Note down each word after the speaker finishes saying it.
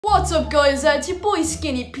What's up guys, it's your boy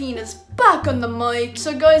Skinny Penis back on the mic.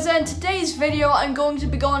 So guys, in today's video I'm going to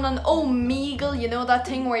be going on Omegle, you know that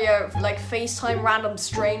thing where you like FaceTime random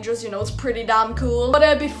strangers, you know, it's pretty damn cool.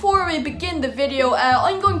 But before we begin the video,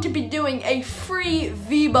 I'm going to be doing a free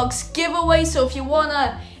V-Bucks giveaway. So if you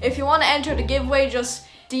wanna enter the giveaway, just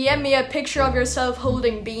DM me a picture of yourself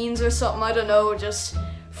holding beans or something, I don't know, just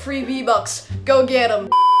free V-Bucks, go get them.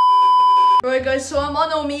 Right guys, so I'm on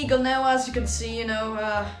Omegle now, as you can see, you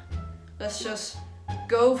know, let's just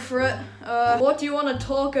go for it. What do you want to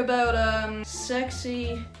talk about?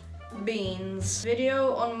 Sexy beans.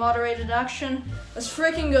 Video, unmoderated action. Let's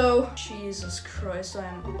freaking go. Jesus Christ, I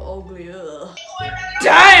am ugly, ugh.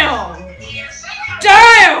 Damn!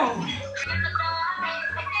 Damn!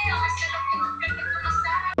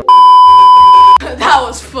 That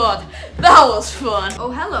was fun. That was fun. Oh,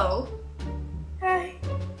 hello. Hi.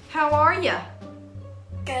 How are ya?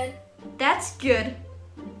 Good. That's good.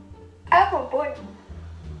 I have a boy.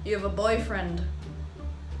 You have a boyfriend.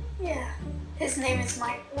 Yeah. His name is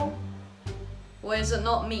Michael. Why is it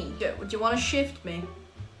not me? Do you want to shift me?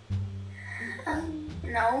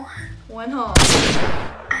 No. Why not?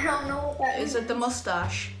 I don't know what that Is it the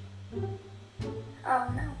mustache?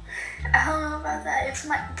 Oh no. I don't know about that. If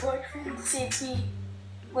my boyfriend sees me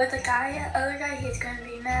with a other guy, he's gonna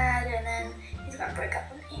be mad and then he's gonna break up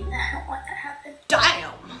with me, and I don't want that to happen.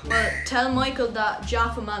 Damn! Well, tell Michael that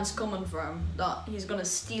JaffaMan's coming for him. That he's gonna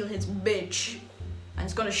steal his bitch. And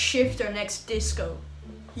he's gonna shift her next disco.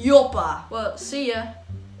 Yuppa! Well, see ya.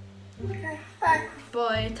 Okay, bye.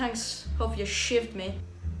 Bye, thanks. Hope you shift me.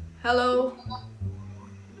 Hello?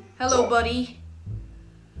 Hello, buddy.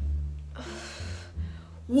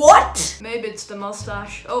 What? Maybe it's the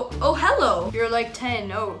mustache. Oh, hello. You're like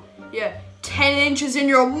 10. Oh, yeah. 10 inches in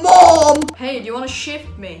your mom! Hey, do you want to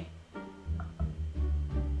shift me?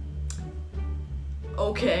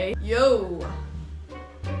 Okay. Yo!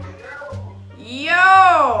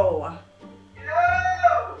 Yo!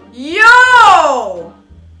 Yo!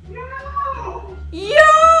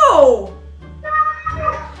 Yo!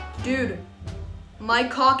 Dude, my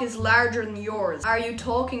cock is larger than yours. Are you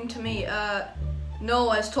talking to me? No,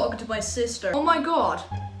 I was talking to my sister. Oh my god.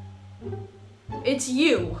 It's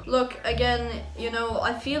you. Look, again, you know,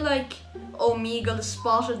 I feel like Omegle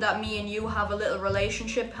spotted that me and you have a little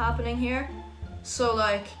relationship happening here. So,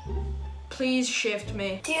 like, please shift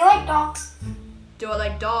me. Do you like dogs? Do I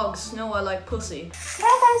like dogs? No, I like pussy.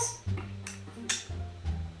 Yes.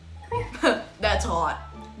 That's hot.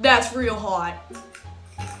 That's real hot.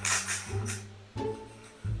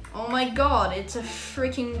 Oh my god, it's a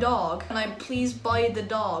freaking dog. Can I please buy the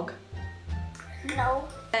dog? No.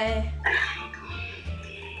 Hey.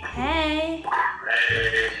 Hey.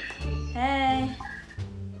 Hey.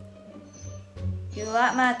 You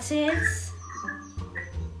like my tits?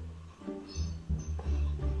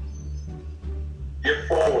 Get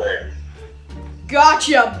forward.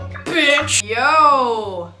 Gotcha, bitch!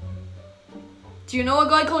 Yo! Do you know a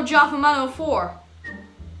guy called JaffaMan 04?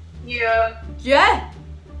 Yeah. Yeah?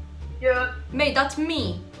 Yeah. Mate, that's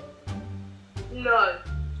me. No.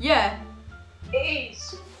 Yeah. It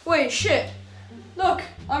is. Wait, shit. Look,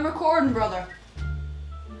 I'm recording, brother.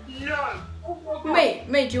 No. Oh my God.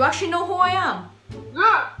 Mate, do you actually know who I am?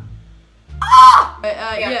 No. Ah!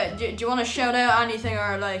 Yeah, do you want to shout out anything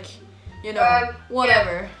or like, you know,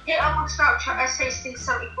 whatever? Yeah, I'm on Snapchat,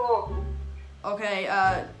 SAC74. Okay,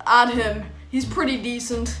 add him. He's pretty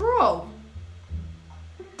decent. Bro!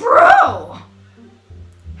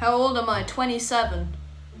 How old am I? 27.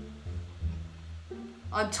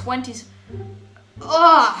 I'm 20.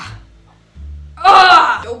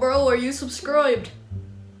 Yo, bro, are you subscribed?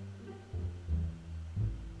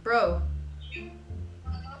 Bro,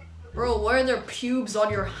 why are there pubes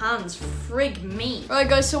on your hands? Frig me. Alright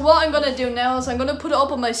guys, so what I'm gonna do now is I'm gonna put it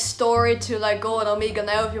up on my story to like go on Omegle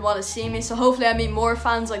now if you want to see me. So hopefully I meet more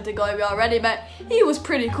fans like the guy we already met. He was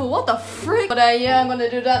pretty cool, what the frick? But yeah, I'm gonna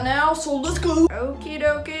do that now, so let's go. Okie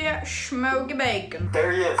dokie, smoky bacon.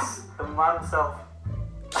 There he is, the man himself.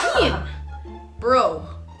 Ian! Bro,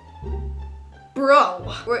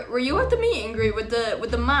 were you at the meet and greet with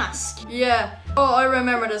the mask? Yeah. Oh, I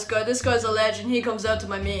remember this guy. This guy's a legend. He comes out to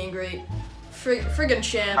my meet and greet. Friggin'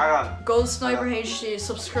 champ. Hang on. Gold Sniper HD.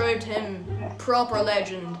 Subscribed him. Proper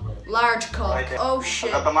legend. Large cock. Right there. Oh I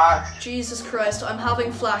shit. got the mask. Jesus Christ. I'm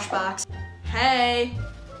having flashbacks. Hey.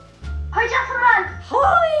 Hi, JaffaMan.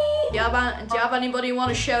 Hi. Do you have anybody you want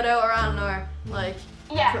to shout out around or like?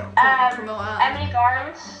 Yeah. Promote out? Emily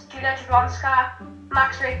Garland, Julia Jablonska,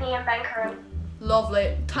 Max Rickney, and Ben Curran.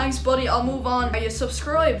 Lovely. Thanks, buddy. I'll move on. Are you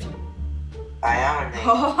subscribed? I am a name.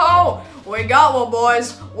 Oh, we got one,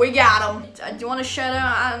 boys. We got him. Do you want to shout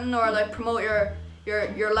out or like promote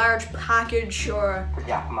your large package or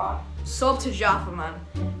JaffaMan. sub to JaffaMan?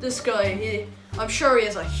 This guy, I'm sure he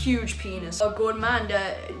has a huge penis. Oh, good man.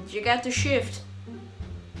 Did you get the shift?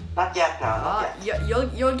 Not yet, no. Not yet.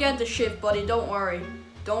 You'll get the shift, buddy. Don't worry.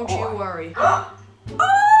 Don't you worry. Pardon?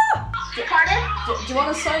 Do you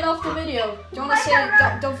want to sign off the video? Do you want to say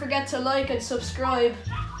don't forget to like and subscribe?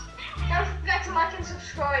 Don't forget to like and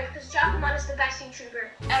subscribe because JaffaMan is the best YouTuber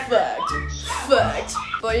ever. Fact.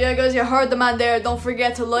 But yeah, guys, you heard the man there. Don't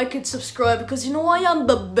forget to like and subscribe because you know I am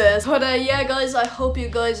the best. But yeah, guys, I hope you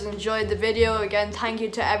guys enjoyed the video. Again, thank you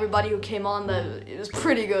to everybody who came on. It was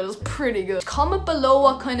pretty good. It was pretty good. Comment below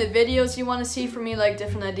what kind of videos you want to see from me, like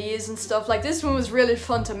different ideas and stuff. Like this one was really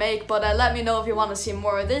fun to make, but let me know if you want to see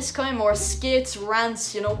more of this kind, more skits,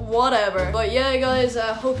 rants, you know, whatever. But yeah, guys,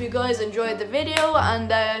 I hope you guys enjoyed the video,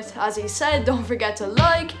 and as he said, don't forget to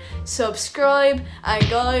like, subscribe, and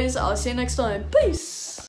guys, I'll see you next time. Peace.